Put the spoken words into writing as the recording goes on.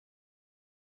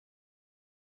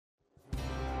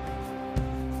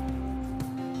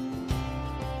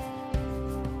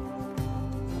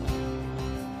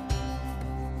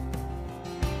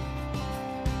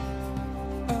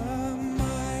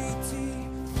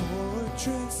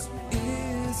fortress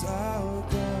is our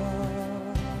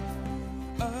God,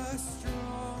 a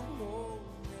stronghold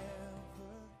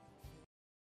never.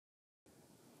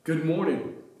 Good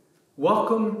morning.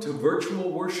 Welcome to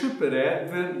virtual worship at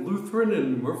Advent Lutheran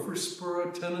in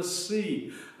Murfreesboro,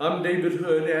 Tennessee. I'm David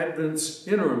Hood, Advent's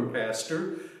interim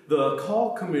pastor. The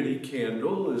call committee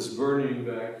candle is burning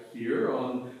back here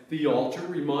on the altar,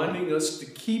 reminding us to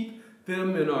keep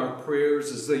them in our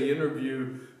prayers as they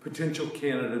interview potential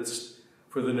candidates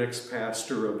for the next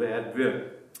pastor of Advent.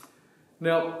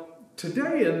 Now,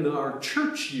 today in our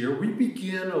church year, we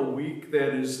begin a week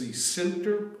that is the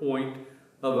center point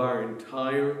of our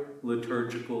entire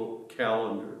liturgical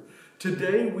calendar.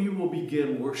 Today, we will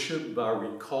begin worship by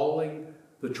recalling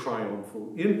the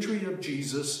triumphal entry of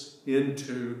Jesus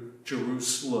into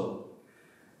Jerusalem.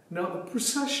 Now, the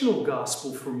processional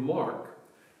gospel from Mark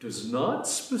does not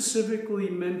specifically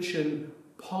mention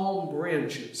palm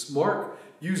branches. Mark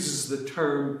uses the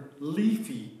term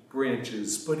leafy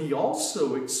branches, but he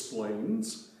also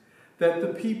explains that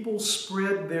the people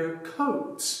spread their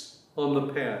coats on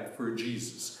the path for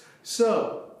Jesus.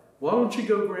 So, why don't you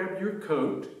go grab your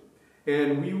coat,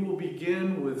 and we will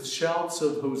begin with shouts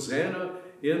of Hosanna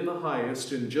in the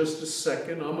highest in just a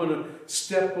second. I'm going to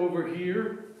step over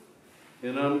here,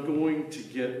 and I'm going to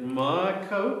get my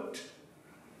coat.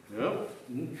 Yep,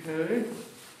 okay.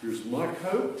 Here's my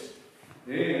coat,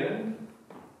 and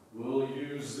we'll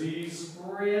use these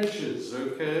branches,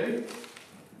 okay?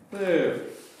 There.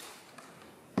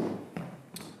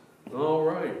 All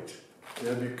right. You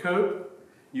have your coat.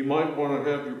 You might want to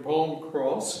have your palm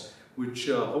cross, which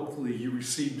hopefully you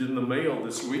received in the mail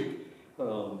this week.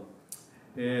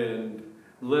 And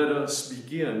let us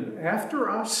begin.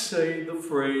 After I say the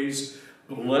phrase,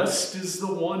 "Blessed is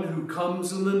the one who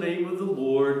comes in the name of the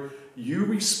Lord," you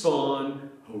respond,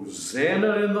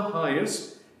 "Hosanna in the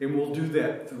highest," and we'll do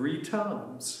that 3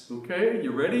 times. Okay,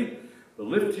 you ready?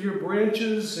 Lift your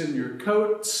branches and your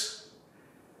coats.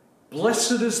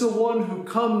 Blessed is the one who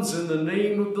comes in the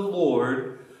name of the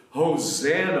Lord.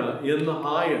 Hosanna in the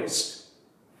highest.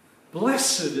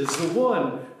 Blessed is the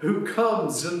one who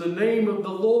comes in the name of the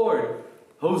Lord.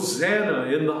 Hosanna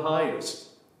in the highest.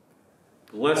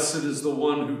 Blessed is the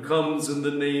one who comes in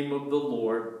the name of the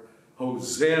Lord.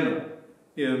 Hosanna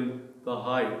in the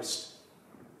highest.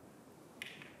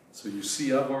 So you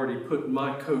see, I've already put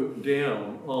my coat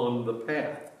down on the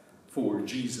path for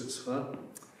Jesus, huh?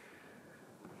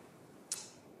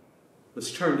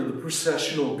 Let's turn to the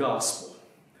processional gospel.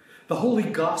 The Holy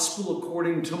Gospel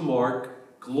according to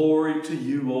Mark. Glory to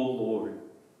you, O Lord.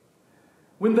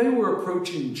 When they were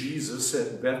approaching Jesus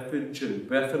at Bethphage and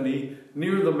Bethany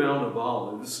near the Mount of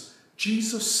Olives,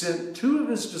 Jesus sent 2 of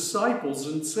his disciples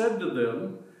and said to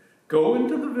them, "Go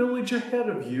into the village ahead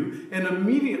of you, and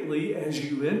immediately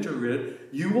as you enter it,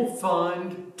 you will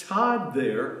find tied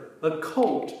there a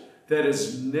colt that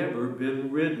has never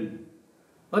been ridden.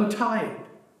 Untie it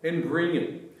and bring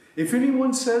it. If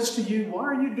anyone says to you, 'Why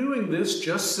are you doing this?'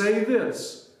 just say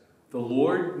this, 'The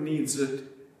Lord needs it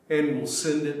and will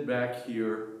send it back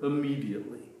here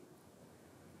immediately.'"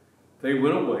 They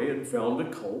went away and found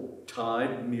a colt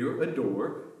tied near a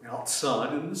door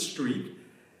outside in the street.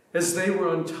 As they were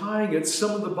untying it,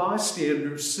 some of the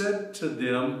bystanders said to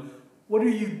them, "What are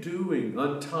you doing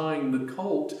untying the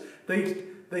colt?"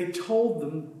 They told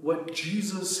them what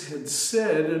Jesus had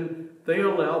said, and they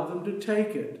allowed them to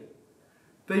take it.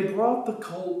 They brought the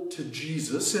colt to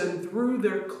Jesus and threw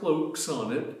their cloaks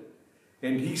on it,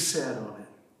 and he sat on it.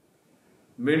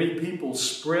 Many people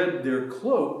spread their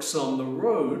cloaks on the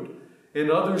road, and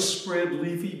others spread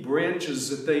leafy branches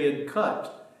that they had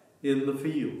cut in the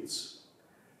fields.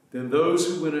 Then those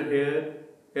who went ahead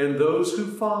and those who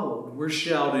followed were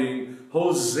shouting,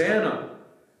 "Hosanna!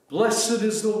 Blessed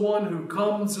is the one who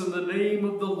comes in the name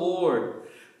of the Lord.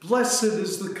 Blessed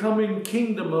is the coming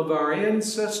kingdom of our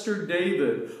ancestor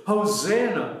David.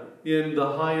 Hosanna in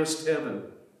the highest heaven."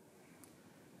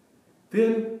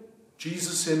 Then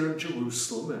Jesus entered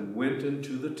Jerusalem and went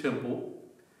into the temple.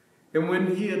 And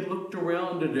when he had looked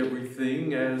around at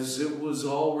everything, as it was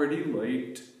already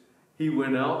late, he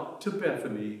went out to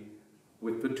Bethany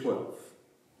with the 12.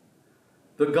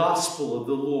 The Gospel of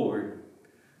the Lord.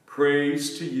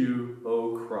 Praise to you,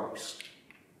 O Christ.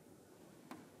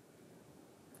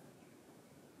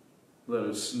 Let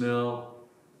us now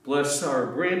bless our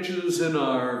branches and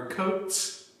our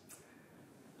coats.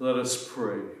 Let us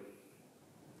pray.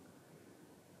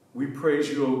 We praise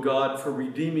you, O God, for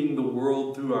redeeming the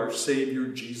world through our Savior,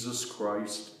 Jesus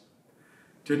Christ.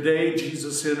 Today,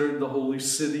 Jesus entered the holy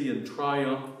city in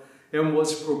triumph and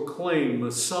was proclaimed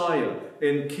Messiah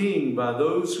and King by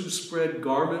those who spread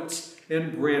garments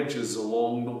and branches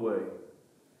along the way.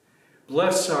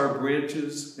 Bless our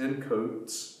branches and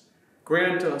coats.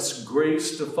 Grant us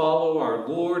grace to follow our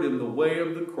Lord in the way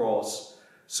of the cross,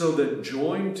 so that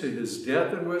joined to his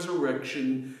death and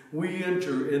resurrection, we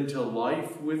enter into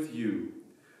life with you.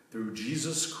 Through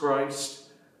Jesus Christ,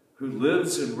 who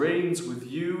lives and reigns with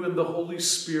you and the Holy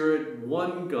Spirit,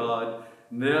 one God,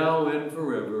 now and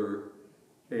forever.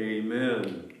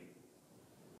 Amen.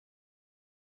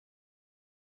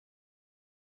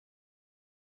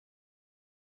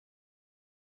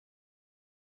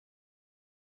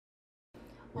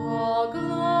 All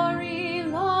glory,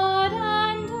 Lord,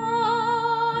 and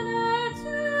honor to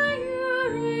you,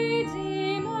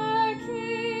 Redeemer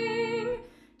King,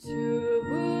 to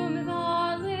whom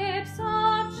the lips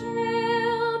of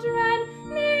children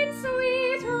mid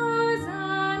sweet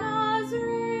hosannas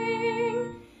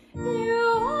ring. You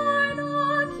are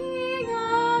the King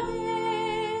of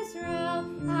Israel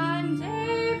and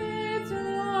David's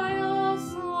royal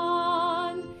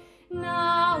Son,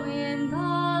 now in the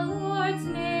Lord's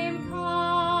name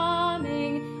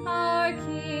coming, our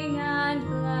King and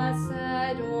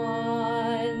Blessed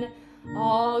One.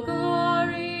 All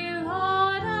glory,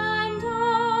 Lord, and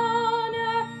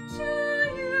honor to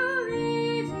you,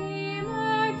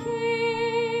 Redeemer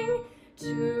King,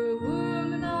 to whom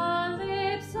the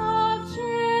lips of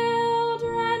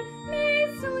children mid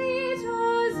sweet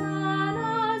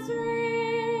hosannas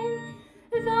ring.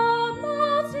 The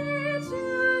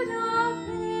multitude of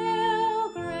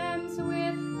pilgrims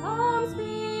with palms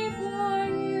before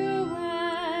you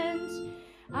went,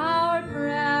 our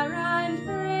prayer and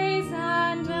praise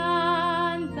and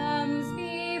anthems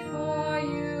before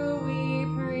you we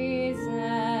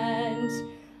present.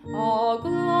 All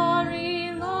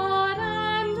glory, Lord,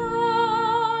 and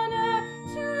honor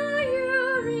to you,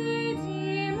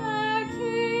 Redeemer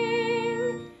King,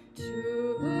 to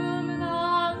whom the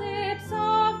lips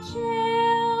of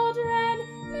children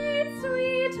mid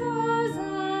sweet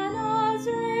hosannas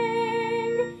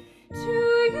ring. To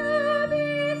you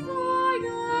before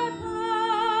your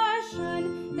passion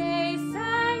they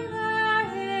sang their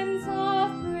hymns of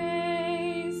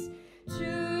praise.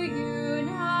 To you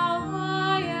now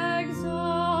high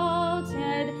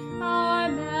exalted our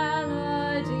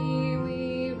melody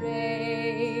we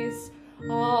raise.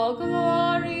 All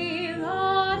glory,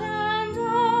 Lord, and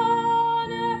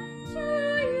honor to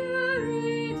you,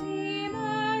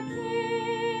 Redeemer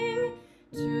King,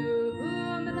 to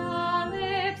whom the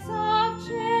lips of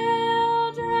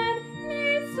children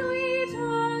mid sweet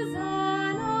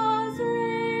hosannas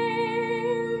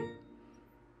ring.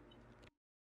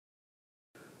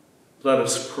 Let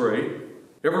us pray.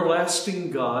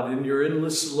 Everlasting God, in your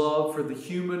endless love for the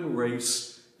human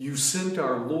race, you sent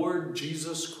our Lord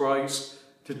Jesus Christ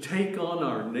to take on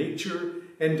our nature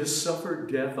and to suffer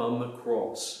death on the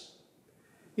cross.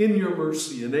 In your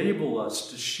mercy, enable us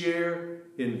to share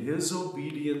in his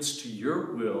obedience to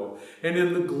your will and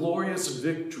in the glorious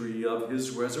victory of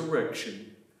his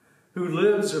resurrection, who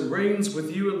lives and reigns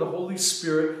with you in the Holy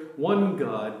Spirit, one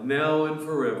God, now and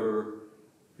forever.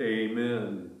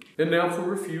 Amen. And now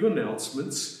for a few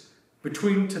announcements.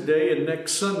 Between today and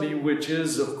next Sunday, which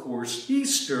is, of course,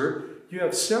 Easter, you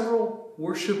have several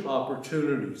worship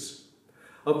opportunities.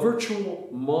 A virtual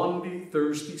Maundy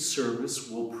Thursday service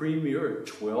will premiere at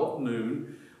 12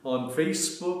 noon on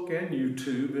Facebook and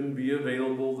YouTube and be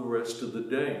available the rest of the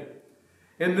day.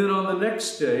 And then on the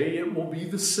next day, it will be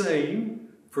the same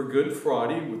for Good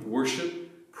Friday with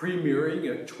worship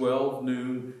premiering at 12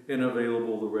 noon and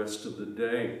available the rest of the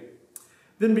day.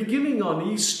 Then beginning on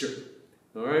Easter,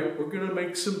 all right, we're going to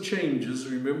make some changes.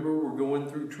 Remember, we're going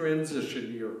through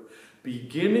transition here.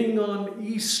 Beginning on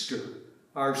Easter,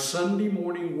 our Sunday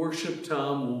morning worship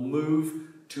time will move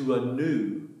to a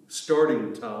new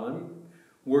starting time.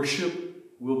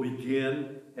 Worship will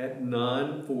begin at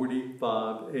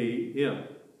 9:45 a.m.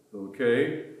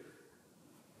 Okay?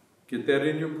 Get that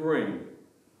in your brain.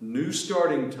 New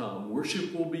starting time.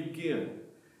 Worship will begin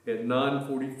at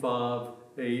 9:45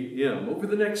 a.m. Over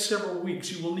the next several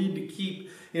weeks, you will need to keep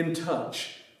in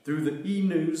touch through the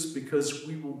e-news because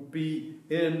we will be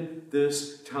in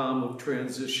this time of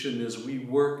transition as we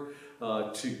work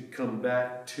to come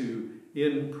back to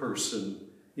in-person,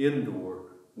 indoor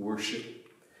worship.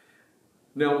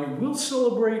 Now, we will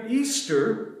celebrate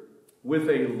Easter with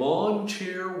a lawn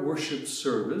chair worship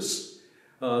service.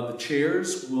 The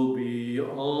chairs will be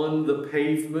on the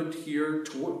pavement here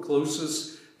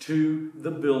closest to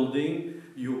the building.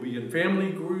 You'll be in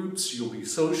family groups. You'll be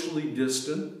socially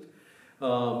distant.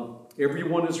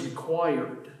 Everyone is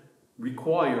required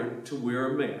to wear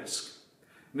a mask.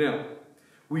 Now,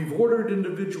 we've ordered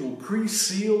individual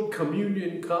pre-sealed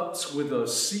communion cups with a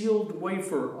sealed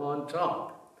wafer on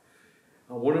top.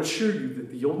 I want to assure you that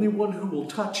the only one who will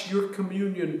touch your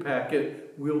communion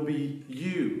packet will be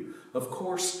you. Of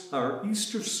course, our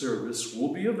Easter service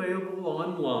will be available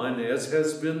online, as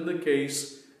has been the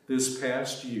case this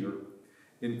past year.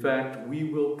 In fact, we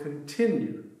will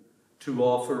continue to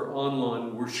offer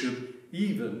online worship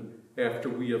even after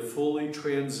we have fully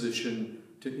transitioned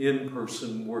to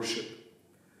in-person worship.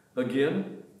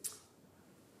 Again,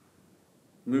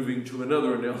 moving to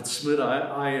another announcement,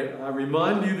 I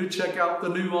remind you to check out the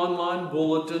new online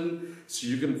bulletin so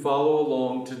you can follow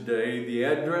along today. The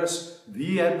address,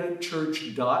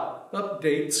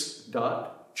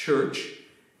 theadventchurch.updates.church.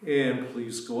 And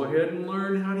please go ahead and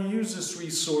learn how to use this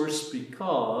resource,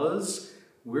 because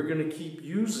we're going to keep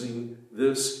using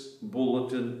this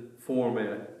bulletin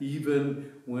format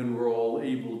even when we're all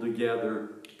able to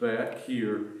gather back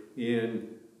here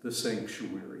in the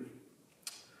sanctuary.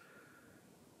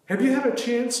 Have you had a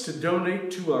chance to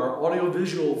donate to our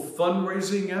audiovisual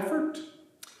fundraising effort?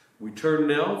 We turn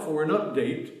now for an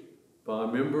update by a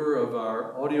member of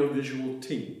our audiovisual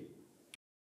team.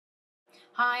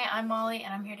 Hi, I'm Molly,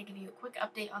 and I'm here to give you a quick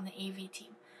update on the AV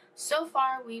team. So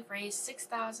far, we've raised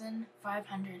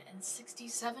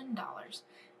 $6,567,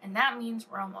 and that means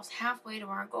we're almost halfway to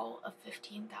our goal of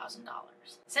 $15,000.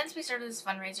 Since we started this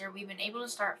fundraiser, we've been able to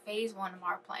start phase 1 of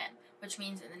our plan, which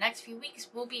means in the next few weeks,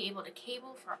 we'll be able to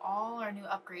cable for all our new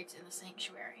upgrades in the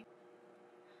sanctuary.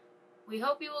 We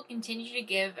hope you will continue to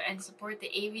give and support the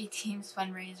AV team's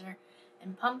fundraiser,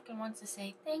 and Pumpkin wants to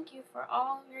say thank you for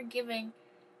all your giving.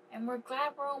 And we're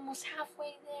glad we're almost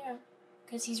halfway there,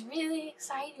 because he's really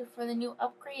excited for the new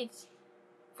upgrades,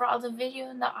 for all the video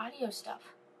and the audio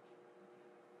stuff.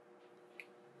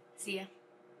 See ya.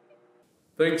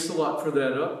 Thanks a lot for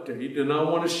that update, and I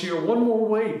want to share one more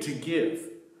way to give.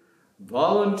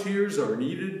 Volunteers are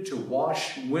needed to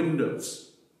wash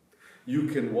windows. You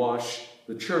can wash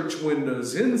the church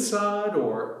windows inside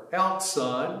or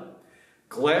outside.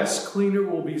 Glass cleaner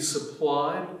will be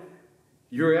supplied.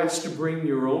 You're asked to bring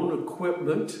your own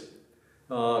equipment.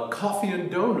 Coffee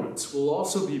and donuts will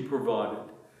also be provided.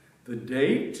 The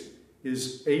date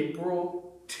is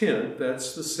April 10th.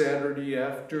 That's the Saturday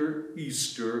after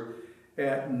Easter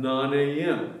at 9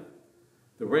 a.m.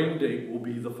 The rain date will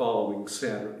be the following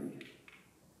Saturday.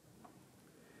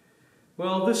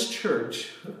 Well, this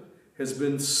church has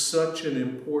been such an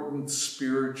important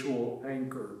spiritual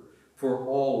anchor for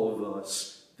all of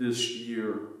us this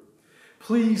year.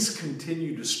 Please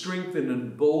continue to strengthen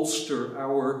and bolster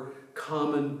our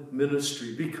common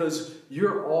ministry, because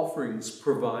your offerings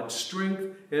provide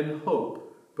strength and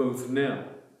hope both now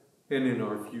and in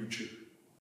our future.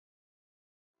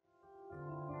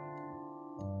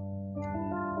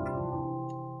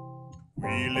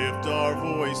 We lift our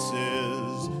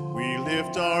voices, we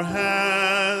lift our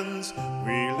hands,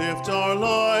 we lift our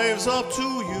lives up to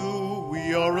you.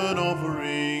 We are an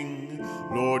offering.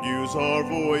 Lord, use our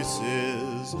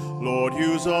voices. Lord,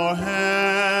 use our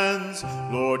hands.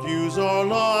 Lord, use our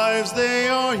lives. They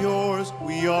are yours.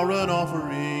 We are an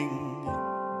offering.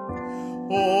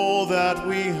 All that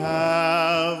we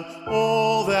have,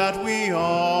 all that we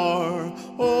are,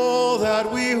 all that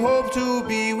we hope to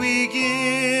be, we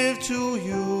give to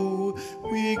you.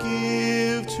 We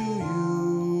give to you.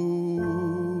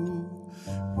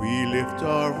 We lift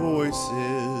our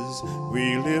voices,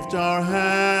 we lift our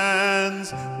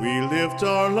hands, we lift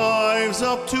our lives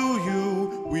up to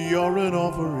you. We are an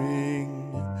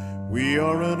offering, we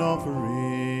are an offering.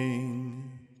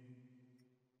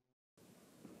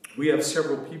 We have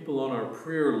several people on our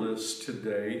prayer list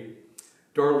today.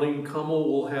 Darlene Kummel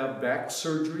will have back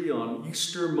surgery on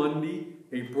Easter Monday,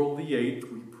 April the 8th.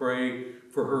 We pray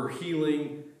for her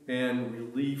healing and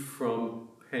relief from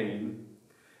pain.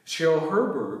 Cheryl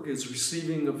Herberg is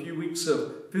receiving a few weeks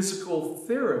of physical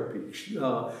therapy.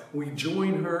 We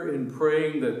join her in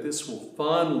praying that this will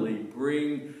finally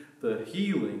bring the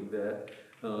healing that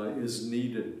is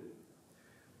needed.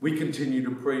 We continue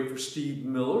to pray for Steve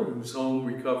Miller, who's home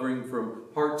recovering from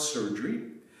heart surgery.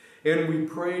 And we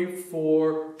pray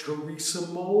for Teresa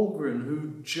Mulgren,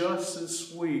 who just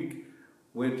this week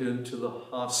went into the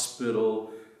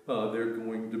hospital. They're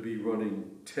going to be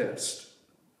running tests.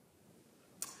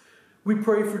 We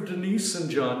pray for Denise and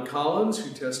John Collins,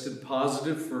 who tested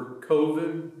positive for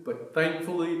COVID, but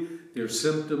thankfully their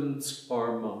symptoms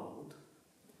are mild.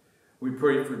 We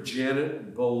pray for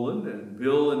Janet Boland and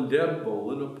Bill and Deb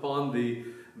Boland upon the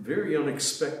very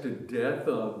unexpected death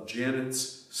of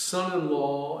Janet's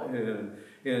son-in-law and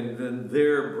then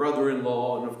their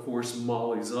brother-in-law and, of course,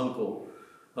 Molly's uncle.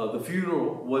 The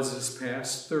funeral was this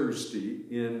past Thursday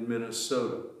in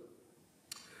Minnesota.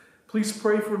 Please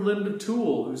pray for Linda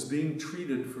Toole, who's being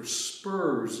treated for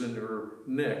spurs in her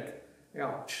neck.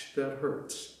 Ouch, that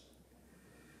hurts.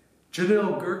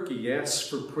 Janelle Gerke asks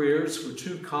for prayers for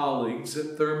 2 colleagues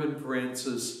at Thurman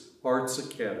Francis Arts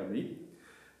Academy.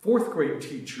 4th grade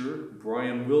teacher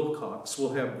Brian Wilcox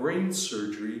will have brain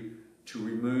surgery to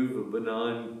remove a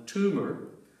benign tumor.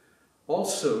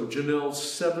 Also, Janelle's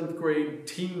 7th grade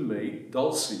teammate,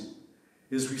 Dulcie,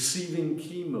 is receiving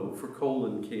chemo for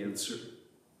colon cancer.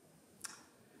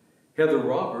 Heather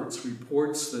Roberts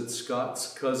reports that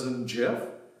Scott's cousin Jeff,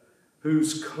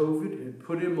 whose COVID had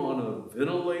put him on a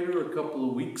ventilator a couple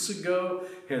of weeks ago,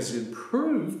 has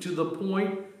improved to the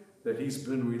point that he's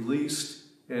been released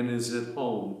and is at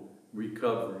home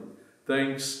recovering.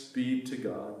 Thanks be to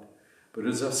God. But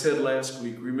as I said last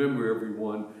week, remember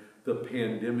everyone, the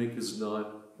pandemic is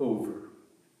not over.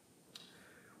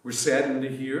 We're saddened to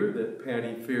hear that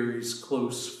Patty Ferry's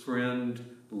close friend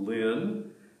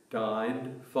Lynn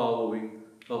died following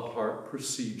a heart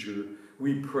procedure.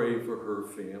 We pray for her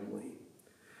family.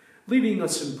 Leading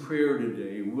us in prayer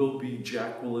today will be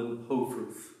Jacqueline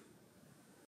Hoferth.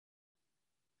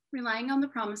 Relying on the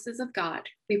promises of God,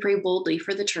 we pray boldly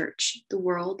for the church, the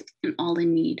world, and all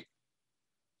in need.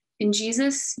 In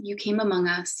Jesus, you came among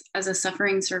us as a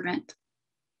suffering servant.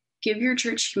 Give your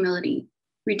church humility.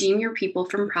 Redeem your people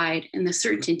from pride and the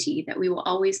certainty that we will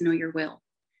always know your will.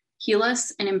 Heal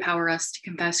us and empower us to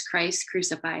confess Christ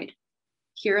crucified.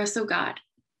 Hear us, O God.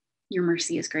 Your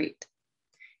mercy is great.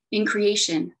 In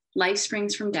creation, life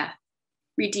springs from death.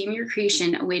 Redeem your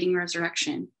creation awaiting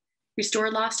resurrection. Restore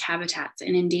lost habitats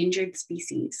and endangered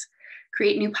species.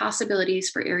 Create new possibilities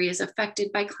for areas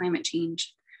affected by climate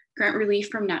change. Grant relief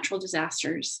from natural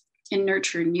disasters and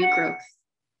nurture new growth.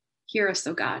 Hear us,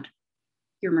 O God.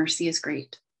 Your mercy is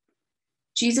great.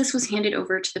 Jesus was handed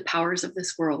over to the powers of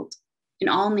this world. In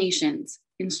all nations,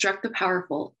 instruct the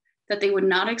powerful that they would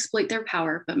not exploit their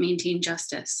power but maintain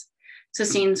justice.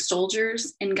 Sustain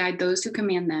soldiers and guide those who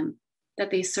command them,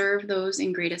 that they serve those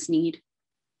in greatest need.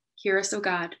 Hear us, O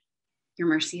God. Your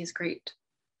mercy is great.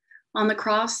 On the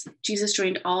cross, Jesus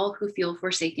joined all who feel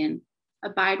forsaken.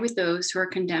 Abide with those who are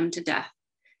condemned to death.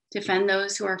 Defend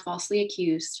those who are falsely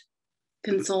accused.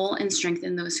 Console and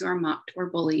strengthen those who are mocked or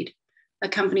bullied.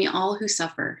 Accompany all who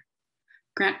suffer.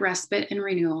 Grant respite and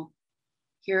renewal.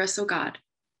 Hear us, O God.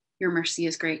 Your mercy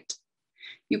is great.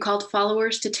 You called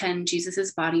followers to tend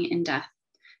Jesus' body in death.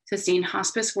 Sustain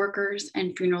hospice workers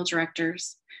and funeral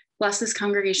directors. Bless this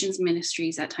congregation's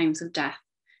ministries at times of death.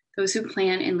 Those who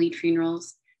plan and lead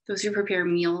funerals. Those who prepare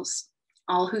meals.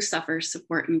 All who suffer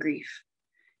support and grief.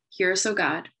 Hear us, O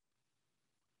God.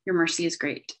 Your mercy is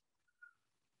great.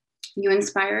 You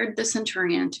inspired the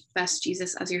centurion to confess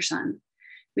Jesus as your son.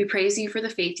 We praise you for the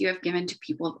faith you have given to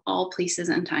people of all places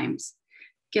and times.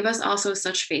 Give us also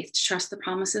such faith to trust the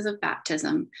promises of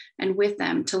baptism, and with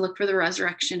them to look for the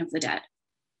resurrection of the dead.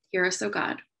 Hear us, O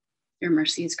God. Your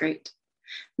mercy is great.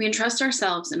 We entrust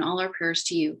ourselves and all our prayers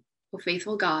to you, O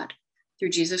faithful God, through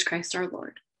Jesus Christ our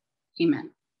Lord. Amen.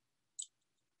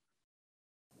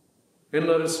 And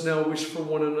let us now wish for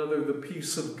one another the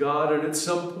peace of God, and at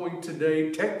some point today,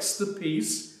 text the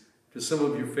peace to some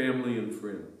of your family and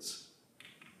friends.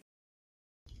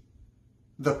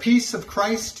 The peace of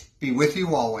Christ be with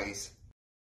you always.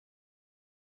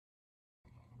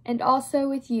 And also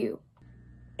with you.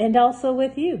 And also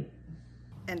with you.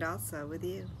 And also with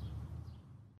you.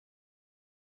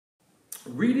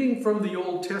 Reading from the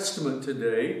Old Testament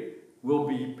today will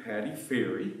be Patty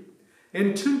Ferry,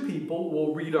 and 2 people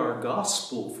will read our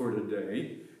gospel for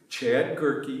today, Chad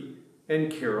Gerke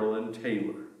and Carolyn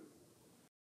Taylor.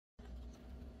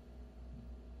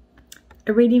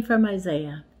 A reading from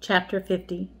Isaiah, chapter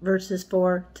 50, verses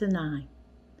 4 to 9.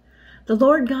 The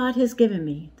Lord God has given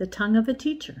me the tongue of a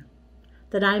teacher,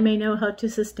 that I may know how to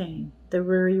sustain the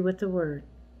weary with the word.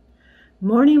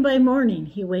 Morning by morning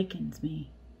he wakens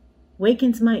me,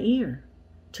 wakens my ear,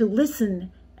 to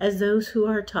listen as those who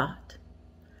are taught.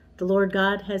 The Lord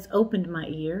God has opened my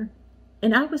ear,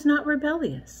 and I was not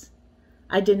rebellious.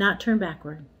 I did not turn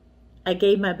backward. I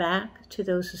gave my back to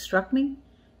those who struck me,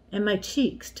 and my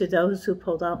cheeks to those who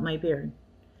pulled out my beard.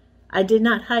 I did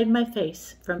not hide my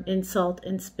face from insult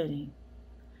and spitting.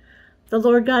 The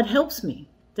Lord God helps me,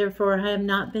 therefore I have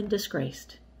not been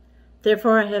disgraced.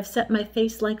 Therefore I have set my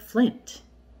face like flint,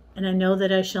 and I know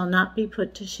that I shall not be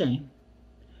put to shame.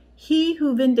 He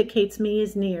who vindicates me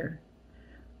is near.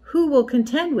 Who will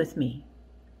contend with me?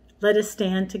 Let us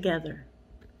stand together.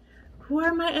 Who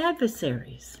are my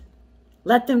adversaries?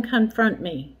 Let them confront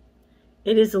me.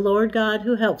 It is the Lord God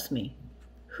who helps me.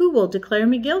 Who will declare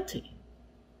me guilty?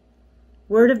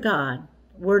 Word of God,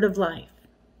 word of life.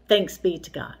 Thanks be to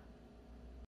God.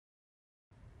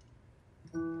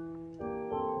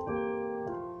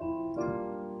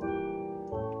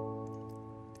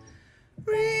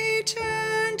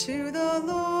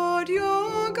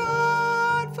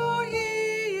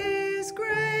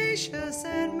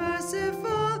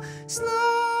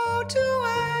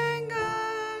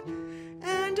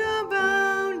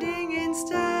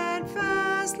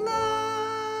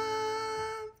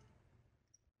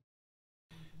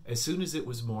 As soon as it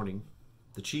was morning,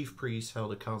 the chief priests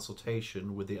held a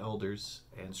consultation with the elders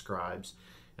and scribes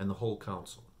and the whole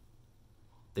council.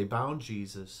 They bound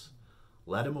Jesus,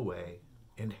 led him away,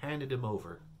 and handed him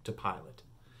over to Pilate.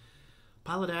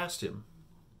 Pilate asked him,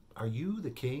 "Are you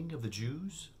the king of the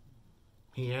Jews?"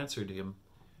 He answered him,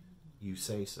 "You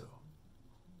say so."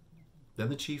 Then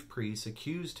the chief priests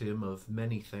accused him of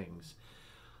many things.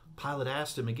 Pilate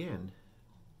asked him again,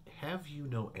 "Have you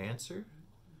no answer?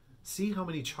 See how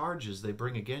many charges they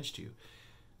bring against you."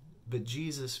 But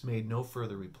Jesus made no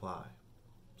further reply,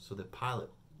 so that Pilate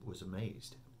was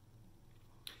amazed.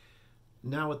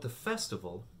 Now at the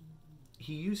festival,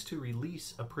 he used to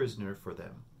release a prisoner for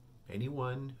them,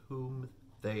 anyone whom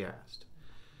they asked.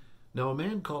 Now a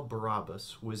man called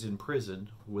Barabbas was in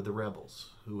prison with the rebels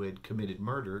who had committed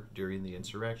murder during the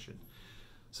insurrection.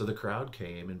 So the crowd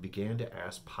came and began to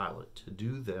ask Pilate to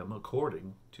do them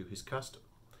according to his custom.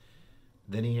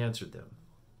 Then he answered them,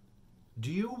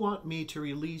 "Do you want me to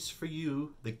release for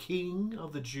you the king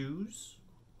of the Jews?"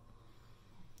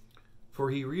 For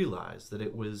he realized that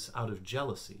it was out of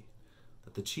jealousy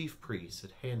that the chief priests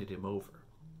had handed him over.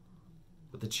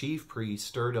 But the chief priests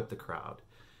stirred up the crowd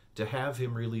to have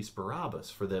him release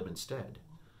Barabbas for them instead.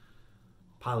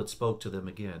 Pilate spoke to them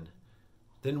again.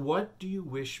 "Then what do you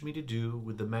wish me to do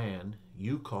with the man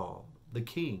you call the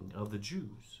king of the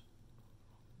Jews?"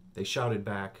 They shouted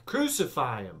back,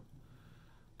 "Crucify him!"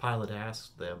 Pilate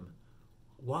asked them,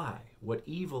 "Why? What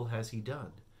evil has he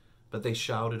done?" But they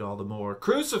shouted all the more,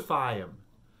 "Crucify him!"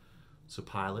 So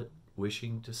Pilate,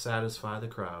 wishing to satisfy the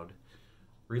crowd,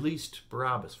 released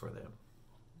Barabbas for them.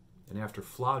 And after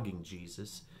flogging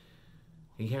Jesus,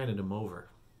 he handed him over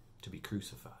to be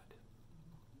crucified.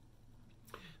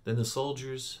 Then the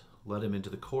soldiers led him into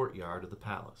the courtyard of the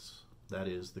palace, that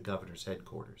is, the governor's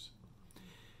headquarters.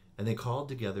 And they called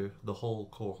together the whole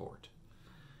cohort.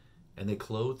 And they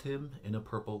clothed him in a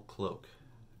purple cloak,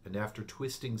 and after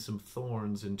twisting some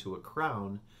thorns into a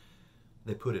crown,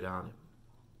 they put it on him.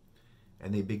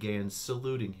 And they began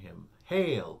saluting him,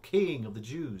 "Hail, King of the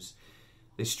Jews!"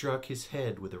 They struck his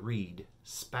head with a reed,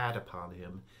 spat upon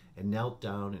him, and knelt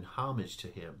down in homage to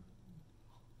him.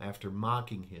 After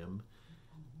mocking him,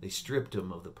 they stripped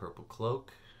him of the purple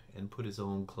cloak and put his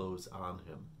own clothes on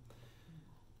him.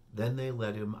 Then they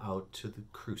led him out to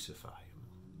crucify him.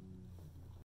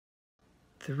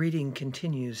 The reading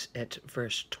continues at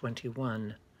verse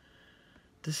 21.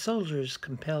 The soldiers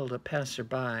compelled a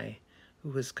passerby who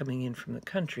was coming in from the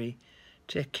country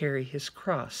to carry his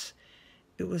cross.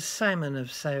 It was Simon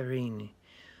of Cyrene,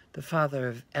 the father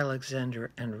of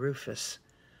Alexander and Rufus.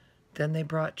 Then they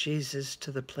brought Jesus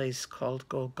to the place called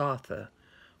Golgotha,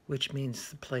 which means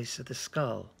the place of the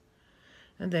skull.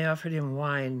 And they offered him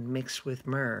wine mixed with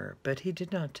myrrh, but he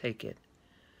did not take it.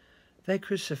 They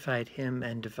crucified him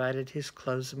and divided his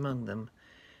clothes among them,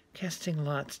 casting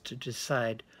lots to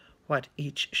decide what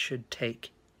each should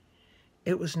take.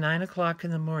 It was 9 o'clock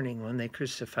in the morning when they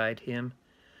crucified him.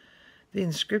 The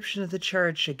inscription of the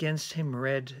charge against him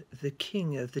read, "The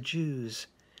King of the Jews."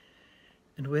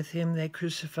 And with him they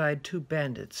crucified 2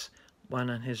 bandits, one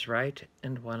on his right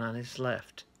and one on his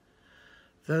left.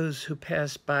 Those who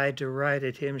passed by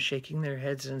derided him, shaking their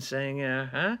heads and saying,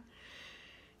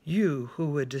 "You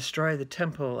who would destroy the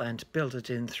temple and build it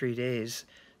in 3 days,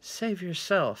 save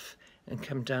yourself and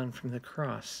come down from the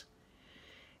cross."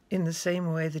 In the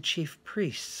same way the chief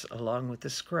priests, along with the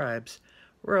scribes,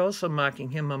 were also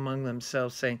mocking him among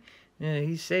themselves, saying,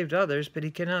 "He saved others, but he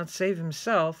cannot save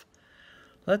himself.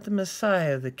 Let the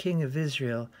Messiah, the King of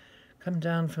Israel, come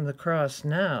down from the cross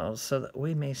now, so that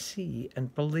we may see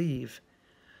and believe."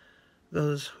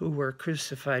 Those who were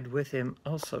crucified with him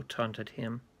also taunted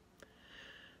him.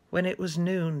 When it was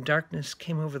noon, darkness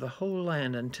came over the whole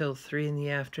land until 3 in the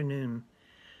afternoon.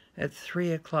 At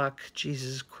 3 o'clock,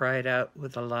 Jesus cried out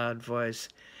with a loud voice,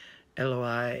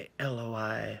 "Eloi,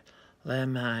 Eloi,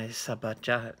 lama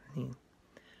sabachthani,"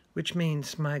 which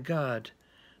means, my God,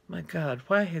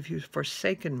 why have you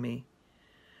forsaken me?"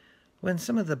 When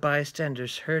some of the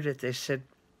bystanders heard it, they said,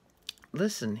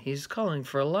 "Listen, he's calling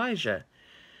for Elijah."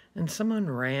 And someone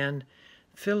ran,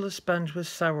 filled a sponge with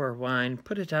sour wine,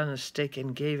 put it on a stick,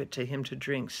 and gave it to him to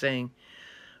drink, saying,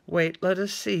 "Wait, let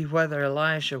us see whether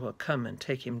Elijah will come and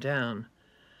take him down."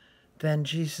 Then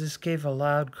Jesus gave a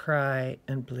loud cry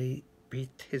and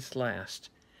breathed his last,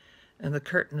 and the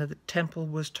curtain of the temple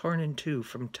was torn in two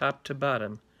from top to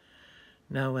bottom.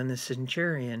 Now when the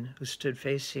centurion, who stood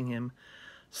facing him,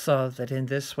 saw that in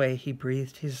this way he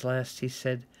breathed his last, he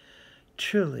said,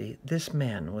 "Truly, this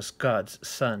man was God's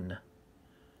Son."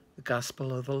 The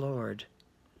Gospel of the Lord.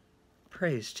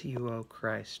 Praise to you, O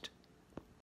Christ.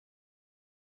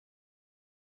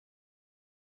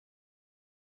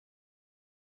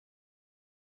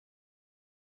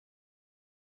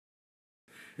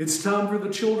 It's time for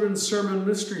the Children's Sermon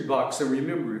Mystery Box. And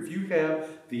remember, if you have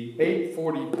the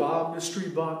 845 Mystery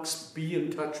Box, be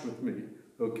in touch with me,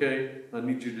 okay? I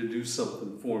need you to do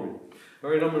something for me.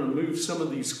 All right, I'm going to move some of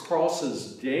these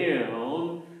crosses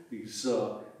down, these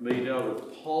made out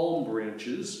of palm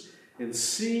branches, and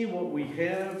see what we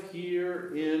have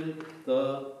here in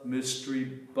the mystery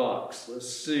box.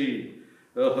 Let's see.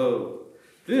 Oh,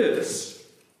 this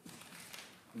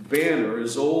banner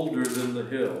is older than the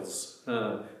hills.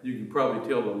 You can probably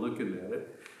tell by looking at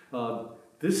it.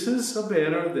 This is a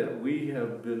banner that we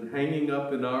have been hanging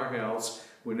up in our house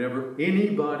whenever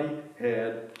anybody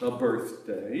had a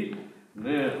birthday.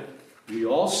 Now, we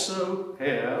also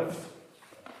have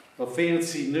a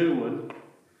fancy new one,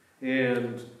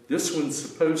 and this one's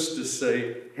supposed to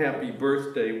say happy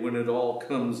birthday when it all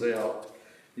comes out.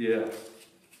 Yeah.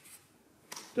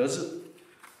 Does it?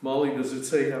 Molly, does it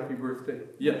say happy birthday?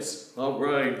 Yes. All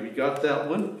right, we got that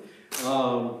one.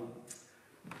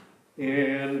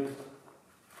 And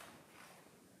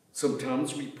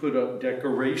sometimes we put up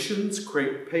decorations,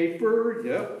 crepe paper,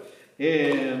 yep.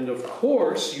 And of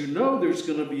course, you know there's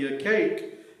going to be a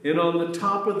cake. And on the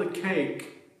top of the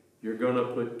cake, you're going to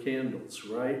put candles,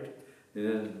 right?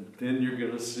 And then you're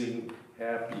going to sing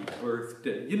happy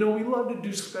birthday. You know, we love to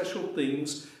do special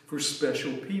things for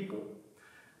special people.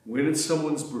 When it's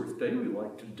someone's birthday, we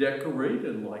like to decorate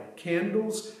and light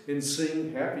candles and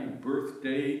sing happy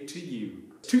birthday to you.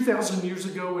 2,000 years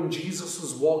ago, when Jesus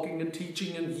was walking and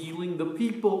teaching and healing, the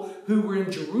people who were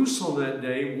in Jerusalem that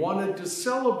day wanted to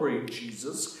celebrate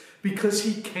Jesus because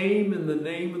he came in the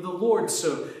name of the Lord.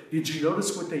 So did you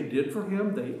notice what they did for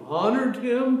him? They honored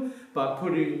him by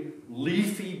putting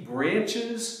leafy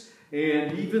branches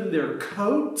and even their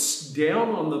coats down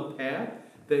on the path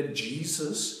that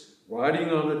Jesus, riding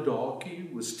on a donkey,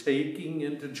 was taking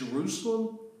into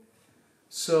Jerusalem.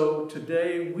 So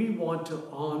today we want to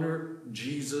honor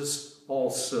Jesus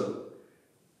also.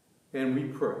 And we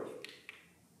pray.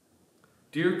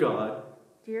 Dear God,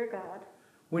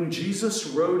 when Jesus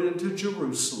rode into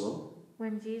Jerusalem, the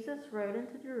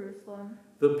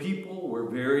people were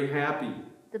very happy.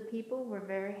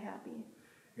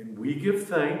 And we give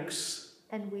thanks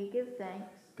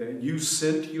that you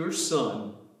sent your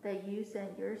Son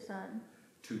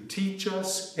to teach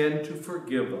us and to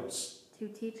forgive us.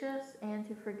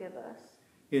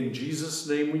 In Jesus'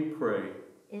 name we pray.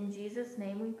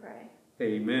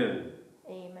 Amen.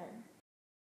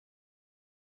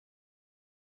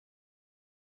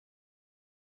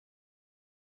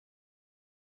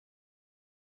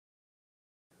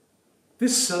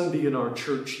 This Sunday in our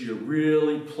church year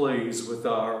really plays with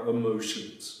our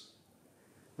emotions.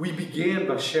 We began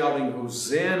by shouting,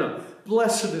 Hosanna,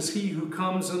 blessed is he who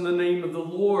comes in the name of the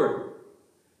Lord.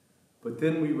 But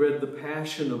then we read the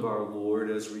passion of our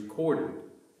Lord as recorded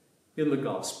in the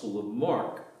Gospel of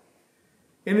Mark.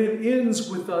 And it ends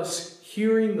with us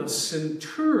hearing a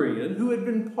centurion who had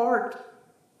been part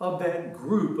of that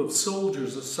group of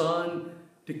soldiers assigned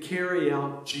to carry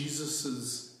out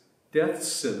Jesus' death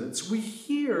sentence. We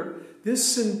hear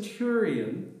this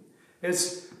centurion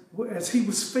as he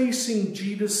was facing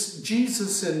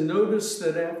Jesus and noticed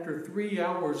that after 3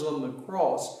 hours on the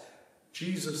cross,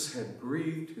 Jesus had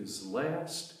breathed his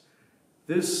last.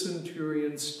 This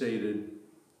centurion stated,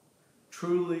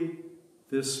 truly,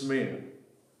 this man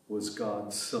was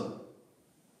God's Son.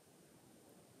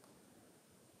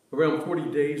 Around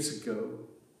 40 days ago,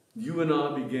 you and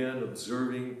I began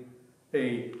observing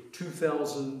a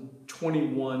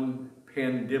 2021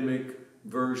 pandemic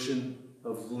version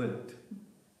of Lent.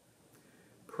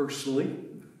 Personally,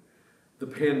 the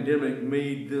pandemic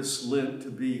made this Lent to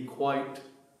be quite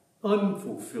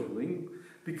unfulfilling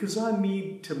because I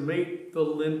need to make the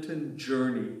Lenten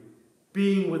journey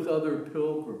being with other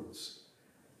pilgrims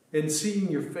and seeing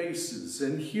your faces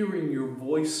and hearing your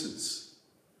voices.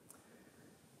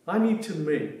 I need to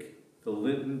make the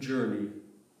Lenten journey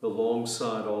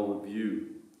alongside all of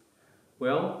you.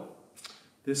 Well,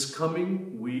 this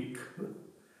coming week,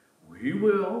 we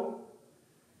will,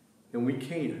 and we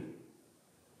can.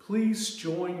 Please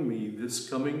join me this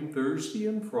coming Thursday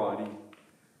and Friday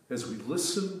as we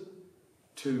listen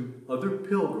to other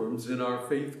pilgrims in our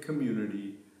faith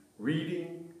community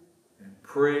reading and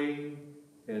praying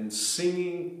and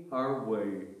singing our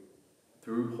way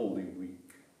through Holy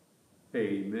Week.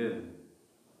 Amen.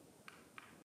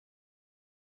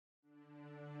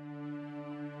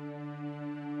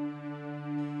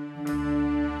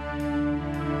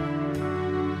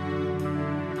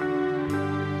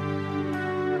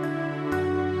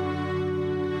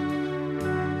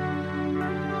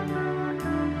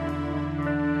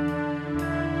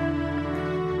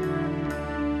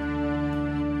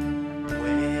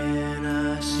 When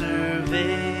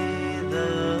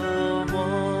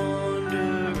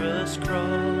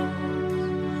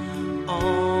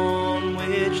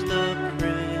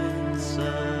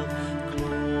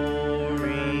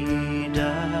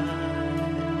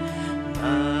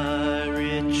my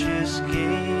richest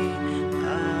gain,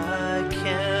 I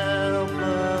count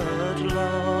but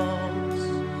loss,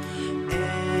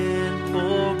 and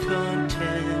pour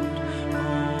content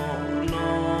on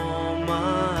all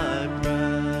my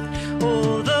pride.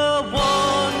 Oh, the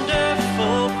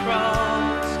wonderful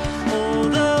cross, oh,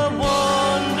 the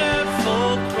wonderful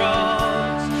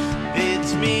cross,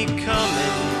 bids me come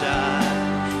and die,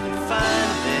 and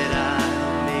find that I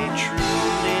may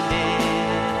truly live.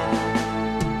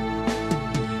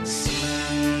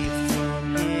 See from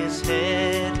his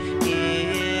head,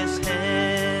 his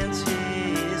hands,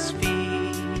 his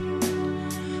feet,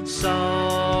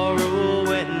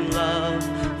 sorrow and love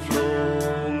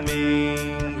flow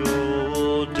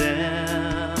mingle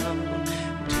down.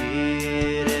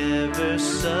 Did ever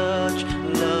such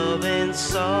love and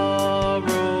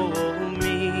sorrow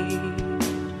meet?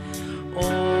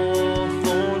 All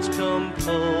thorns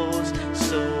compose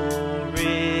so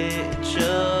rich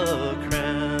a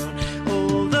crown.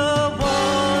 Oh, the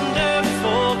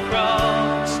wonderful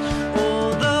cross, oh,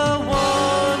 the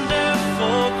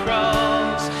wonderful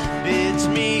cross, bids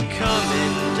me come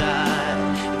and die,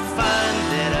 and find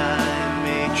that I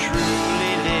may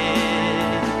truly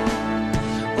live.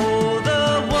 Oh, the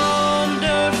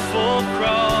wonderful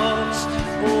cross,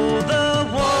 oh, the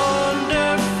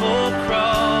wonderful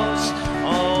cross,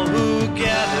 all who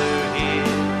gather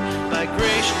here by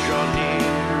grace draw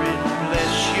near and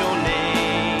bless your name.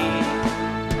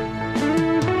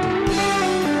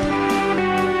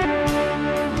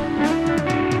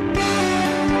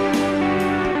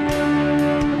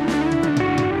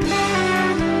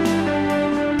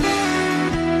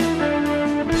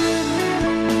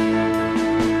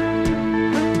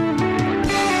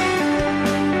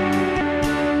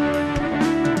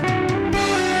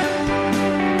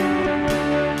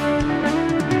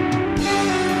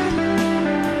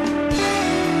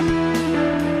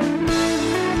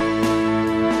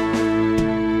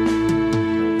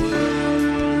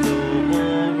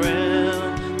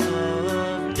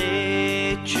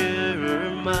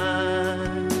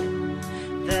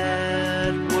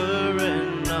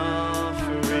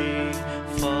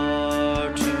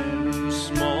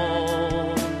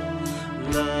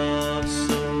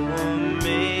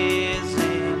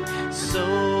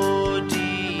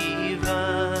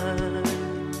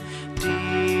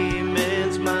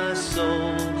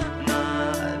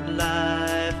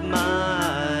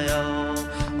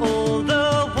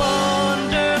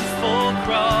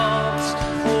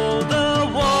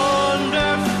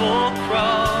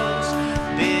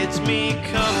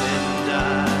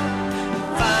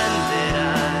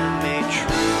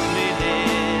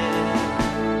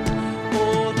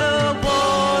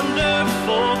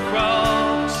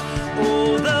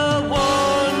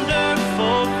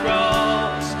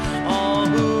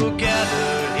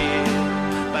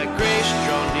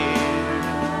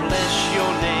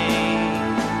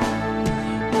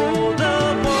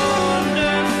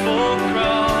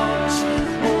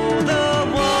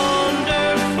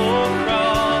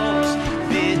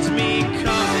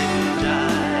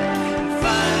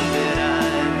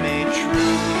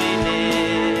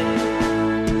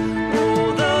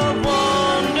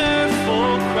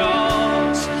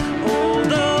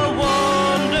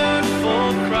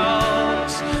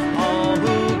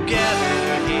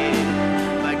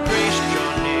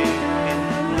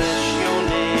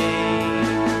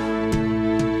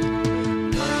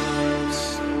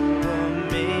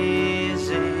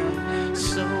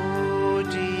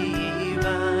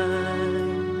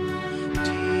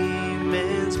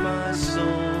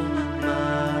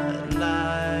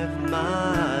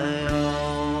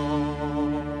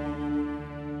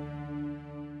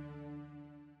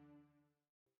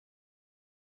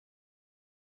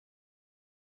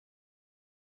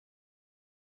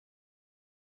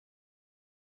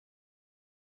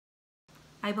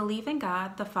 I believe in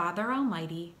God, the Father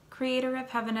Almighty, creator of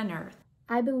heaven and earth.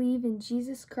 I believe in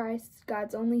Jesus Christ,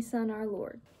 God's only Son, our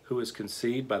Lord, who was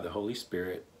conceived by the Holy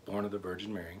Spirit, born of the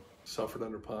Virgin Mary, suffered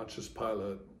under Pontius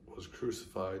Pilate, was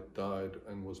crucified, died,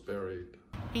 and was buried.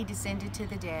 He descended to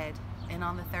the dead, and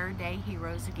on the third day he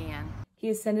rose again. He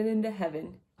ascended into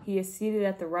heaven. He is seated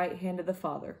at the right hand of the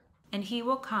Father. And he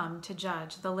will come to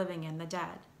judge the living and the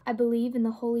dead. I believe in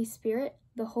the Holy Spirit,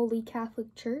 the Holy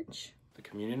Catholic Church, the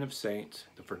communion of saints,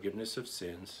 the forgiveness of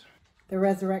sins, the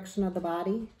resurrection of the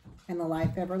body, and the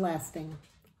life everlasting.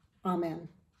 Amen.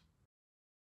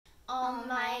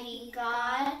 Almighty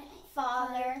God,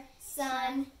 Father,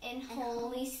 Son, and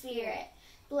Holy Spirit,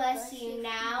 bless you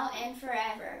now and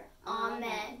forever.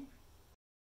 Amen.